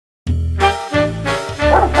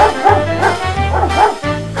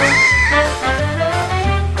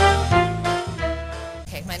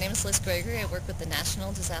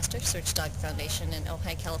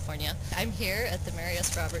California. I'm here at the Mary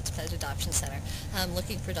S. Roberts Pet Adoption Center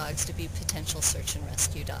looking for dogs to be potential search and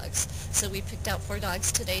rescue dogs. So we picked out 4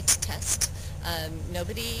 dogs today to test.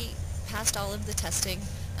 Nobody passed all of the testing.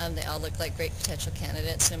 They all look like great potential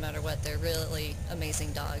candidates no matter what. They're really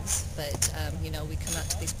amazing dogs. But, you know, we come out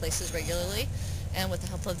to these places regularly, and with the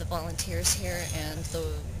help of the volunteers here and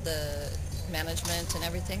the management and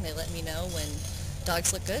everything, they let me know when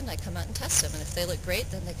dogs look good, and I come out and test them. And if they look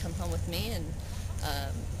great, then they come home with me, and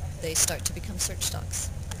they start to become search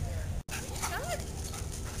dogs.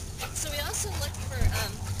 So we also look for,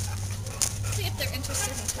 see if they're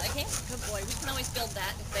interested in tugging. Good boy. We can always build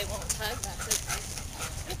that if they won't tug. That's okay.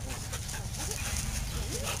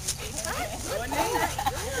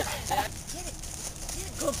 Get it.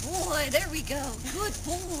 Good boy. There we go. Good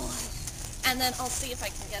boy. And then I'll see if I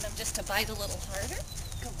can get him just to bite a little harder.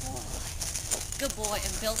 Good boy. Good boy.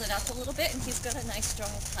 And build it up a little bit, and he's got a nice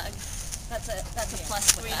strong tug. That's a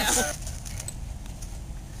plus with us.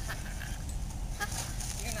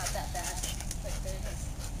 You're not that bad. But there it is.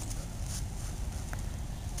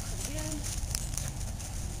 Again.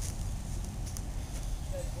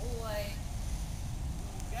 Good boy.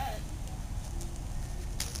 Good.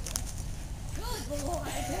 Good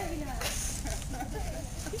boy. Very nice.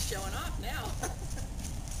 He's showing off now.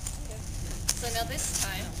 So now this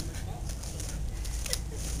time,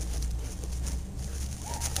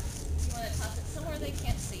 you want to toss it somewhere they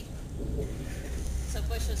can't see. So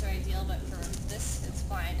bushes are ideal, but for